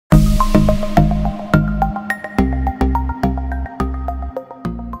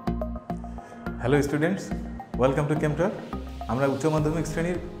Hello students, welcome to CHEMTOR। আমরা উচ্চ মাধ্যমিক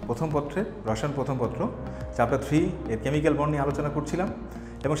শ্রেণীর প্রথম পত্রে রসায়ন প্রথম পত্র চ্যাপ্টার 3 এর কেমিক্যাল বন্ড নিয়ে আলোচনা করছিলাম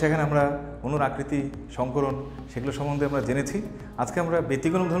এবং সেখানে আমরা অণুর আকৃতি, সংকরণ সেগুলো সম্বন্ধে আমরা জেনেছি। আজকে আমরা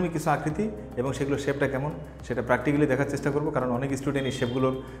ব্যতিক্রমধর্মী কিছু আকৃতি এবং সেগুলোর শেপটা কেমন সেটা প্র্যাকটিক্যালি দেখার চেষ্টা করব, কারণ অনেক স্টুডেন্ট এই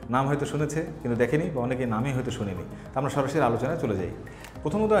শেপগুলোর নাম হয়তো শুনেছে কিন্তু দেখেনি বা অনেকে নামই হয়তো শুনেনি। তা আমরা সরাসরি আলোচনায় চলে যাই।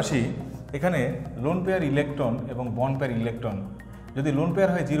 প্রথমত আসি, এখানে লোন পেয়ার ইলেকট্রন এবং বন্ড পেয়ার ইলেকট্রন, যদি লোন পেয়ার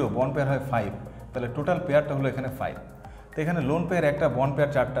হয় 0, বন্ড পেয়ার হয় 5, তাহলে টোটাল পেয়ারটা হলো এখানে 5। তো এখানে লোন পেয়ার 1টা, বন্ড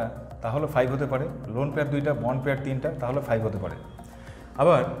পেয়ার 4টা, তাহলে 5 হতে পারে। লোন পেয়ার 2টা, বন্ড পেয়ার 3টা, তাহলে 5 হতে পারে।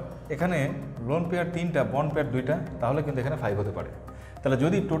 আবার এখানে লোন পেয়ার 3টা, বন্ড পেয়ার 2টা, তাহলে কিন্তু এখানে 5 হতে পারে। তাহলে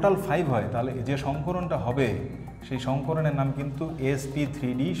যদি টোটাল 5 হয় তাহলে যে সংকরণটা হবে সেই সংকরণের নাম কিন্তু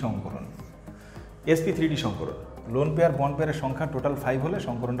sp3d সংকরণ। sp3d সংকরণ, lone pair bond পেয়ারের সংখ্যা টোটাল 5 হলে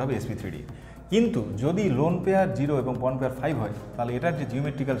সংকরণটা হবে sp3d। কিন্তু যদি লোন পেয়ার 0 এবং বন্ড পেয়ার 5 হয় তাহলে এটার যে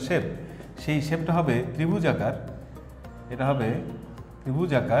জিওমেট্রিক্যাল শেপ, সেই শেপটা হবে ত্রিভুজাকার। এটা হবে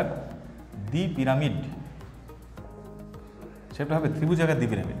ত্রিভুজাকার দ্বি পিরামিড, সেটা হবে ত্রিভুজাকার দ্বি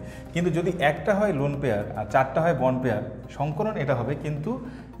পিরামিড। কিন্তু যদি একটা হয় লোন পেয়ার আর 4টা হয় বন্ড পেয়ার, সংকরণ এটা হবে, কিন্তু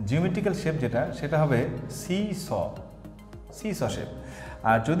জিওমেট্রিক্যাল শেপ যেটা সেটা হবে সি-স শেপ।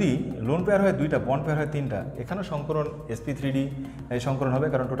 আর যদি লোন পেয়ার হয় 2টা, বন্ড পেয়ার হয় 3টা, এখানেও সংকরণ sp3d সংকরণ হবে,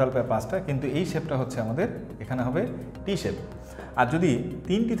 কারণ টোটাল পেয়ার 5টা, কিন্তু এই শেপটা হচ্ছে আমাদের এখানে হবে টি শেপ। আর যদি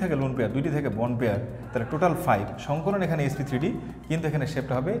 3টি থাকে লোন পেয়ার, 2টি থাকে বন্ড পেয়ার, তাহলে টোটাল 5, সংকরণ এখানে sp3d, কিন্তু এখানে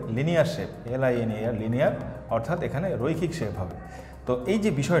শেপটা হবে লিনিয়ার শেপ, LINEAR, লিনিয়ার, অর্থাৎ এখানে রৈখিক শেপ হবে। তো এই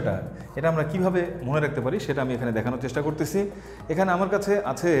যে বিষয়টা, এটা আমরা কিভাবে মনে রাখতে পারি সেটা আমি এখানে দেখানোর চেষ্টা করতেছি। এখানে আমার কাছে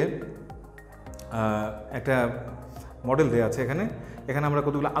আছে একটা মডেল দেওয়া আছে। এখানে আমরা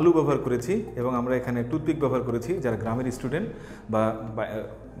কতগুলো আলু ব্যবহার করেছি এবং আমরা এখানে টুথপিক ব্যবহার করেছি। যারা গ্রামের স্টুডেন্ট বা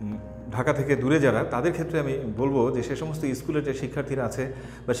ঢাকা থেকে দূরে যারা, তাদের ক্ষেত্রে আমি বলবো যে সে সমস্ত স্কুলের যে শিক্ষার্থীরা আছে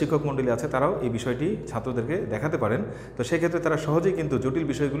বা শিক্ষক মণ্ডলী আছে, তারাও এই বিষয়টি ছাত্রদেরকে দেখাতে পারেন। তো সেক্ষেত্রে তারা সহজেই কিন্তু জটিল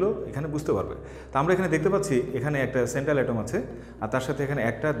বিষয়গুলো এখানে বুঝতে পারবে। তো আমরা এখানে দেখতে পাচ্ছি এখানে একটা সেন্ট্রাল অ্যাটম আছে আর তার সাথে এখানে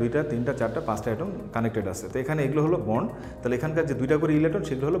 1টা, 2টা, 3টা, 4টা, 5টা অ্যাটম কানেক্টেড আছে। তো এখানে এগুলো হলো বন্ড। তাহলে এখানকার যে 2টা করে ইলেকট্রন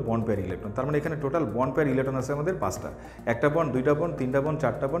সেগুলো হলো বন্ড পেয়ার ইলেকট্রন। তার মানে এখানে টোটাল বন্ড পেয়ার ইলেকট্রন আছে আমাদের 5টা। 1টা বন্ড, 2টা বন্ড, 3টা বন্ড,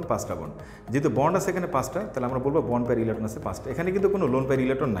 4টা বন্ড, 5টা বন্ড। যেহেতু বন্ড আছে এখানে 5টা, তাহলে আমরা বলবো বন্ড পেয়ার ইলেকট্রন আছে 5টা। এখানে কিন্তু কোনো লোন পেয়ার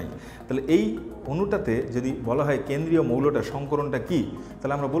ইলেকট্রন নাই। তাহলে এই অণুটাতে যদি বলা হয় কেন্দ্রীয় মৌলটা সংকরণটা কি,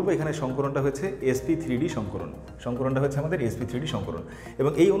 তাহলে আমরা বলবো এখানে সংকরণটা হচ্ছে sp3d সংকরণ। সংকরণটা হচ্ছে আমাদের sp3d সংকরণ।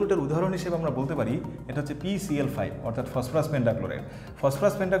 এবং এই অণুটার উদাহরণ হিসেবে আমরা বলতে পারি এটা হচ্ছে PCl5, অর্থাৎ ফসফরাস পেন্টাক্লোরাইড।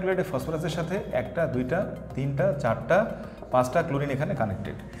 ফসফরাস পেন্টাক্লোরাইডে ফসফরাসের সাথে 1টা, 2টা, 3টা, 4টা, 5টা ক্লোরিন এখানে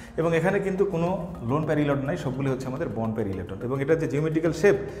কানেক্টেড। এবং এখানে কিন্তু কোনো লোন পেয়ার ইলেকট্রন নাই, সবগুলো হচ্ছে আমাদের বন্ড পেয়ার ইলেকট্রন। এবং এটা যে জিওমেট্রিক্যাল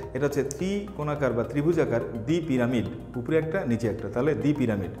শেপ, এটা হচ্ছে ত্রিকোণাকার বা ত্রিভুজাকার দ্বি পিরামিড, উপরে একটা নিচে একটা, তাহলে দ্বি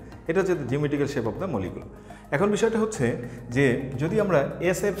পিরামিড। এটা হচ্ছে geometrical shape of the molecule. এখন বিষয়টা হচ্ছে যে যদি আমরা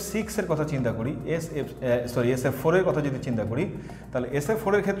SF6 এর কথা চিন্তা করি, SF4 এর কথা যদি চিন্তা করি, তাহলে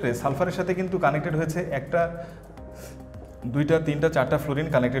SF4 এর ক্ষেত্রে সালফারের সাথে কিন্তু কানেক্টেড হয়েছে 1টা, 2টা, 3টা, 4টা ফ্লোরিন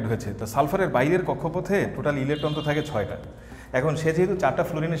কানেক্টেড হয়েছে। তো সালফারের বাইরের কক্ষপথে টোটাল ইলেকট্রন তো থাকে 6টা। এখন সে যেহেতু 4টা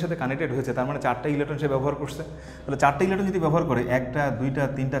ফ্লোরিনের সাথে কানেক্টেড হয়েছে, তার মানে 4টা ইলেকট্রন সে ব্যবহার করছে। তাহলে 4টা ইলেকট্রন যদি ব্যবহার করে, 1টা, 2টা,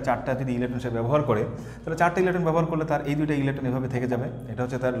 3টা, 4টা যদি ইলেকট্রন সে ব্যবহার করে, তাহলে 4টা ইলেকট্রন ব্যবহার করলে তার এই 2টা ইলেকট্রন এভাবে থেকে যাবে। এটা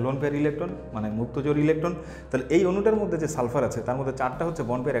হচ্ছে তার লোন পেয়ার ইলেকট্রন, মানে মুক্তজোড় ইলেকট্রন। তাহলে এই অণুটার মধ্যে যে সালফার আছে তার মধ্যে 4টা হচ্ছে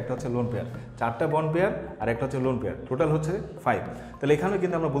বন্ড পেয়ার, একটা হচ্ছে লোন পেয়ার। 4টা বন্ড পেয়ার আর একটা হচ্ছে লোন পেয়ার, টোটাল হচ্ছে 5। তাহলে এখানেও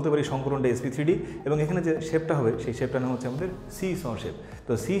কিন্তু আমরা বলতে পারি সংকরণটা sp3d। এবং এখানে যে শেপটা হবে সেই শেপটা নাম হচ্ছে আমাদের সি-স শেপ।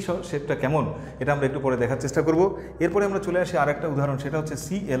 তো সি-স শেপটা কেমন এটা আমরা একটু পরে দেখার চেষ্টা করব। এরপরে আমরা চলে আসি আরেকটা উদাহরণ, সেটা হচ্ছে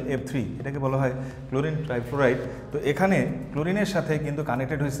ClF3, এটাকে বলা হয় ক্লোরিন ট্রাইফ্লোরাইড। তো এখানে ক্লোরিনের সাথে কিন্তু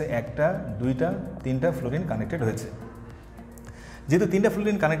কানেক্টেড হয়েছে 1টা, 2টা, 3টা ফ্লোরিন কানেক্টেড হয়েছে। যেহেতু 3টা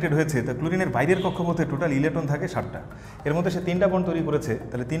ফ্লোরিন কানেক্টেড হয়েছে, তো ক্লোরিনের বাইরের কক্ষপথে টোটাল ইলেকট্রন থাকে 7টা। এর মধ্যে সে 3টা বন্ড তৈরি করেছে,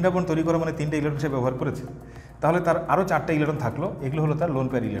 তাহলে 3টা বন্ড তৈরি করা মানে 3টা ইলেকট্রন সে ব্যবহার করেছে। তাহলে তার আরও 4টা ইলেকট্রন থাকলো, এগুলো হলো তার লোন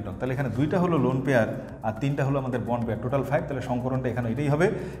পেয়ার ইলেকট্রন। তাহলে এখানে 2টা হলো লোন পেয়ার আর 3টা হলো আমাদের বন্ড পেয়ার, টোটাল 5। তাহলে সংকরণটা এখানে এটাই হবে।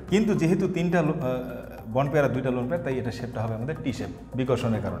 কিন্তু যেহেতু 3টা বন্ড পেয়ার আর 2টা লোন পেয়ার, তাই এটা শেপটা হবে আমাদের টি শেপ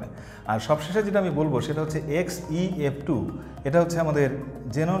বিকর্ষণের কারণে। আর সবশেষে যেটা আমি বলবো সেটা হচ্ছে XeF2, এটা হচ্ছে আমাদের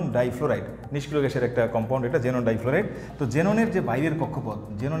জেনন ডাইফ্লোরাইড, নিষ্ক্রিয় গ্যাসের একটা কম্পাউন্ড, এটা জেনন ডাইফ্লোরাইড। তো জেননের যে বাইরের কক্ষপথ,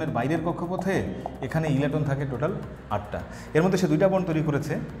 জেননের বাইরের কক্ষপথে এখানে ইলেকট্রন থাকে টোটাল 8টা। এর মধ্যে সে 2টা বন্ড তৈরি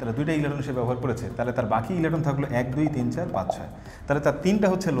করেছে, তাহলে 2টা ইলেকট্রন সে ব্যবহার করেছে। তাহলে তার বাকি ইলেকট্রন থাকলো 1, 2, 3, 4, 5, 6। তাহলে তার 3টা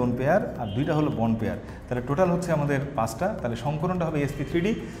হচ্ছে লোন পেয়ার আর 2টা হলো বন্ড পেয়ার, তাহলে টোটাল হচ্ছে আমাদের 5টা। তাহলে সংকরণটা হবে sp3d,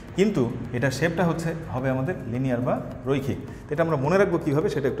 কিন্তু এটা শেপটা হবে আমাদের লিনিয়ার বা রৈখিক। এটা আমরা মনে রাখবো কীভাবে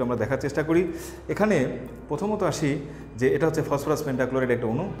সেটা একটু আমরা দেখার চেষ্টা করি। এখানে প্রথমত আসি যে এটা হচ্ছে ফসফরাস পেন্টাক্লোরাইড একটা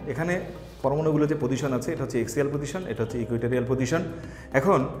অণু। এখানে পরমাণুগুলো যে পজিশন আছে, এটা হচ্ছে এক্সিয়াল পজিশন, এটা হচ্ছে ইকুয়েটোরিয়াল পজিশন।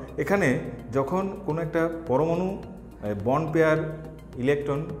 এখন এখানে যখন কোনো একটা পরমাণু বন্ড পেয়ার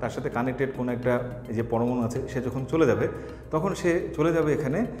ইলেকট্রন তার সাথে কানেক্টেড কোনো একটা যে পরমাণু আছে সে যখন চলে যাবে তখন সে চলে যাবে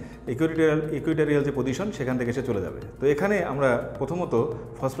এখানে ইকুইটোরিয়াল যে পজিশন সেখান থেকে সে চলে যাবে। তো এখানে আমরা প্রথমত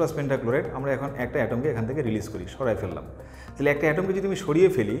ফসফরাস পেন্টাক্লোরাইড আমরা এখন একটা অ্যাটমকে এখান থেকে রিলিজ করি, সরাই ফেললাম। তাহলে একটা অ্যাটমকে যদি আমি সরিয়ে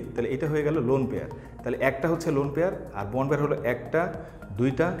ফেলি তাহলে এটা হয়ে গেল লোন পেয়ার। তাহলে একটা হচ্ছে লোন পেয়ার আর বন্ড পেয়ার হলো একটা,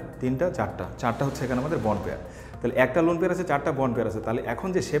 দুইটা, তিনটা, চারটা হচ্ছে এখানে আমাদের বন্ড পেয়ার। তাহলে একটা লোন পেয়ার আছে, চারটা বন্ড পেয়ার আছে। তাহলে এখন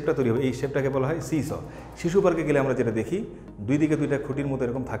যে শেপটা তৈরি হবে এই শেপটাকে বলা হয় সিস। শিশু পার্কে গেলে আমরা যেটা দেখি দুই দিকে দুইটা খুঁটির মতো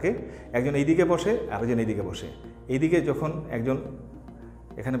এরকম থাকে, একজন এই দিকে বসে আরেকজন এই দিকে বসে। এইদিকে যখন একজন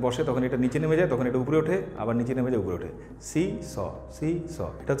এখানে বসে তখন এটা নিচে নেমে যায়, তখন এটা উপরে ওঠে, আবার নিচে নেমে যায় উপরে ওঠে। সি স,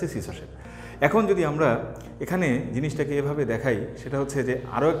 এটা হচ্ছে সিস শেপ। এখন যদি আমরা এখানে জিনিসটাকে এভাবে দেখাই সেটা হচ্ছে যে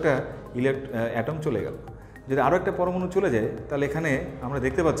আরও একটা অ্যাটম চলে গেল, যদি আরও একটা পরমাণু চলে যায় তাহলে এখানে আমরা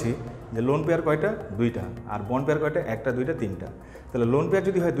দেখতে পাচ্ছি যে লোন পেয়ার কয়টা, দুইটা, আর বন্ড পেয়ার কয়টা, একটা, দুইটা, তিনটা। তাহলে লোন পেয়ার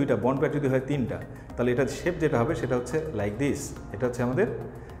যদি হয় দুইটা, বন্ড পেয়ার যদি হয় তিনটা, তাহলে এটার শেপ যেটা হবে সেটা হচ্ছে লাইক দিস। এটা হচ্ছে আমাদের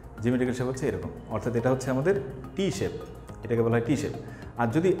জিওমেট্রিক্যাল শেপ হচ্ছে এরকম, অর্থাৎ এটা হচ্ছে আমাদের টি শেপ, এটাকে বলা হয় টি শেপ। আর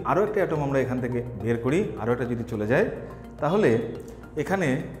যদি আরও একটা অ্যাটম আমরা এখান থেকে বের করি, আরও একটা যদি চলে যায় তাহলে এখানে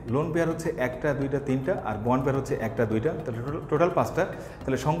লোন পেয়ার হচ্ছে একটা, দুইটা, তিনটা, আর বন্ড পেয়ার হচ্ছে একটা, দুইটা, তাহলে টোটাল 5টা।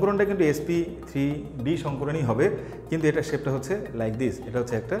 তাহলে সংকরণটা কিন্তু sp3d সংকরণই হবে, কিন্তু এটা শেপটা হচ্ছে লাইক দিস, এটা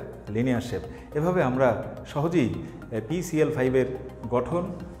হচ্ছে একটা লিনিয়ার শেপ। এভাবে আমরা সহজেই PCl5 গঠন,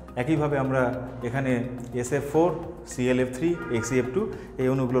 একইভাবে আমরা এখানে SF4, ClF3, XeF2 এই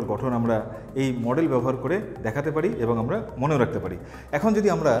অণুগুলোর গঠন আমরা এই মডেল ব্যবহার করে দেখাতে পারি এবং আমরা মনেও রাখতে পারি। এখন যদি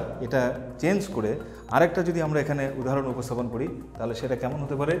আমরা এটা চেঞ্জ করে আরেকটা যদি আমরা এখানে উদাহরণ উপস্থাপন করি তাহলে সেটা কেমন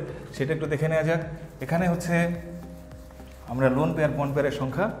হতে পারে সেটা একটু দেখে নেওয়া যাক। এখানে হচ্ছে আমরা লোন পেয়ার বন্ড পেয়ারের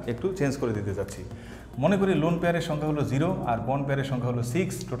সংখ্যা একটু চেঞ্জ করে দিতে যাচ্ছি। মনে করি লোন পেয়ারের সংখ্যা হলো 0 আর বন্ড পেয়ারের সংখ্যা হলো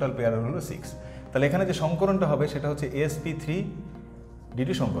 6, টোটাল পেয়ার হলো 6। তাহলে এখানে যে সংকরণটা হবে সেটা হচ্ছে sp3d2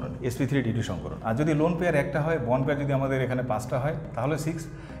 সংকরণ, sp3d2 সংকরণ। আর যদি লোন পেয়ার একটা হয়, বন্ড পেয়ার যদি আমাদের এখানে 5টা হয় তাহলে 6,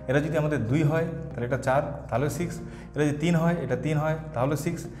 এরা যদি আমাদের 2 হয় তাহলে এটা 4, তাহলে 6, এটা যদি 3 হয়, এটা 3 হয় তাহলে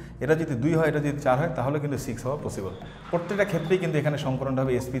 6, এটা যদি 2 হয়, এটা যদি 4 হয় তাহলে কিন্তু 6 হওয়া পসিবল। প্রত্যেকটা ক্ষেত্রেই কিন্তু এখানে সংকরণটা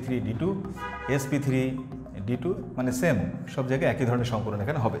হবে sp3d2, sp3d2, মানে সেম, সব জায়গায় একই ধরনের সংকরণ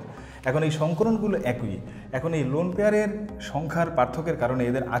এখানে হবে। এখন এই সংকরণগুলো একই, এখন এই লোন পেয়ারের সংখ্যার পার্থক্যের কারণে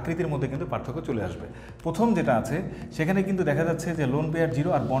এদের আকৃতির মধ্যে কিন্তু পার্থক্য চলে আসবে। প্রথম যেটা আছে সেখানে কিন্তু দেখা যাচ্ছে যে লোন পেয়ার 0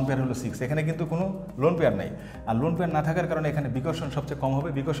 আর বন্ড পেয়ার হলো 6, এখানে কিন্তু কোনো লোন পেয়ার নাই। আর লোন পেয়ার না থাকার কারণে এখানে বিকর্ষণ সবচেয়ে কম হবে।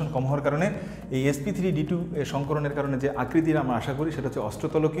 বিকর্ষণ কম হওয়ার কারণে এই sp3d2 এর সংকরণের কারণে যে আকৃতির আমরা আশা করি সেটা হচ্ছে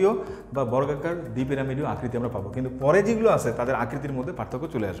অষ্টতলকীয় বা বর্গাকার দ্বিপিরামিডীয় আকৃতি আমরা পাবো, কিন্তু পরে যেগুলো আছে তাদের আকৃতির মধ্যে পার্থক্য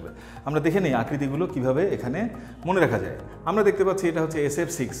চলে আসবে। আমরা দেখে নিই আকৃতিগুলো কিভাবে এখানে মনে রাখা যায়। আমরা দেখতে পাচ্ছি এটা হচ্ছে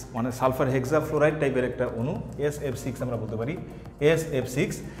SF6, মানে সালফার হেক্সাফ্লোরাইড টাইপের একটা অণু, SF6 আমরা বলতে পারি।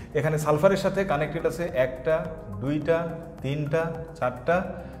 SF6 এখানে সালফারের সাথে কানেক্টেড আছে একটা, দুইটা, তিনটা, চারটা,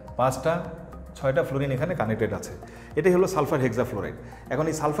 পাঁচটা, 6টা ফ্লোরিন এখানে কানেক্টেড আছে। এটাই হলো সালফার হেক্সাফ্লোরাইড। এখন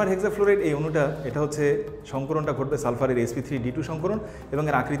এই সালফার হেক্সাফ্লোরাইড এই অণুটা, এটা হচ্ছে সংকরণটা ঘটবে সালফারের sp3d2 সংকরণ এবং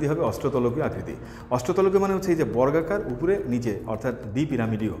এর আকৃতি হবে অষ্টতলকীয় আকৃতি। অষ্টতলকীয় মানে হচ্ছে এই যে বর্গাকার উপরে নিচে, অর্থাৎ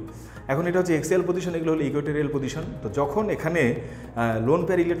দ্বিপিরামিডীয়। এখন এটা হচ্ছে এক্সিয়াল পজিশন, এগুলো হলো ইকুইটোরিয়াল পজিশন। তো যখন এখানে লোন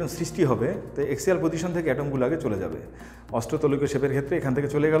পেয়ার ইলেকট্রন সৃষ্টি হবে তো এক্সিয়াল পজিশন থেকে অ্যাটমগুলো আগে চলে যাবে। অষ্টতলকীয় শেপের ক্ষেত্রে এখান থেকে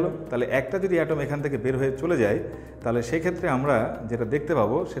চলে গেল, তাহলে একটা যদি অ্যাটম এখান থেকে বের হয়ে চলে যায় তাহলে সেক্ষেত্রে আমরা যেটা দেখতে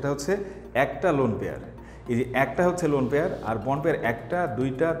পাবো সেটা হচ্ছে একটা লোন পেয়ার। এই যে একটা হচ্ছে লোন পেয়ার আর বন্ড পেয়ার একটা,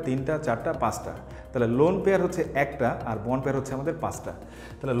 দুইটা, তিনটা, চারটা, 5টা। তাহলে লোন পেয়ার হচ্ছে একটা আর বন্ড পেয়ার হচ্ছে আমাদের 5টা।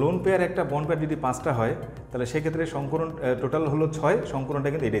 তাহলে লোন পেয়ার একটা, বন্ড পেয়ার যদি 5টা হয় তাহলে সেক্ষেত্রে সংকরণ টোটাল হলো 6, সংকরণটা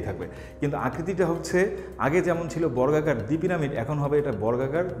কিন্তু এটাই থাকবে। কিন্তু আকৃতিটা হচ্ছে আগে যেমন ছিল বর্গাকার দ্বিপিরামিড, এখন হবে এটা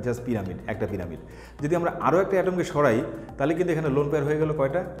বর্গাকার জাস্ট পিরামিড, একটা পিরামিড। যদি আমরা আরও একটা অ্যাটমকে সরাই তাহলে কিন্তু এখানে লোন পেয়ার হয়ে গেল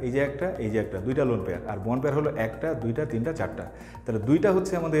কয়টা, এই যে একটা, এই যে একটা, 2টা লোন পেয়ার। আর বন্ড পেয়ার হলো একটা, দুইটা, তিনটা, 4টা। তাহলে 2টা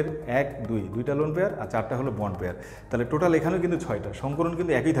হচ্ছে আমাদের 1, 2, 2টা লোন পেয়ার আর 4টা হলো বন্ড পেয়ার। তাহলে টোটাল এখানেও কিন্তু 6টা। সংকরণ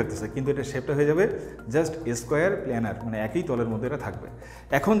কিন্তু একই থাকতেছে, কিন্তু এটা শেপটা হয়ে যাবে জাস্ট স্কোয়ার প্ল্যানার, মানে একই তলের মধ্যে এটা থাকবে।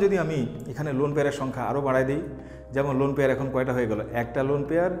 এখন যদি আমি এখানে লোন পেয়ারের সংখ্যা আরও বাড়াই দিই, যেমন লোন পেয়ার এখন কয়টা হয়ে গেল, একটা লোন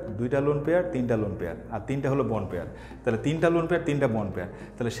পেয়ার, 2টা লোন পেয়ার, 3টা লোন পেয়ার, আর 3টা হলো বন্ড পেয়ার। তাহলে 3টা লোন পেয়ার, 3টা বন্ড পেয়ার।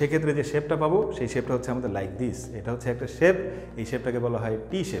 তাহলে সেক্ষেত্রে যে শেপটা পাবো সেই শেপটা হচ্ছে আমাদের লাইক দিস। এটা হচ্ছে একটা শেপ, এই শেপটাকে বলা হয়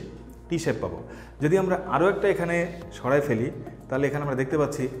টি শেপ, টি শেপ পাবো। যদি আমরা আরও একটা এখানে সরাই ফেলি তাহলে এখানে আমরা দেখতে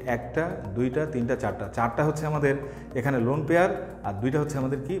পাচ্ছি একটা, দুইটা, তিনটা, 4টা। 4টা হচ্ছে আমাদের এখানে লোন পেয়ার আর 2টা হচ্ছে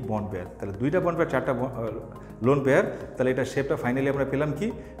আমাদের কি বন্ড পেয়ার। তাহলে 2টা বন্ড পেয়ার, 4টা লোন পেয়ার। তাহলে এটা শেপটা ফাইনালি আমরা পেলাম কি,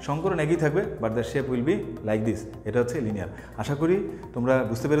 সংকরণ একই থাকবে but the shape will be like this. এটা হচ্ছে লিনিয়ার। আশা করি তোমরা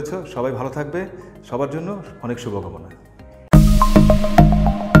বুঝতে পেরেছো। সবাই ভালো থাকবে, সবার জন্য অনেক শুভকামনা।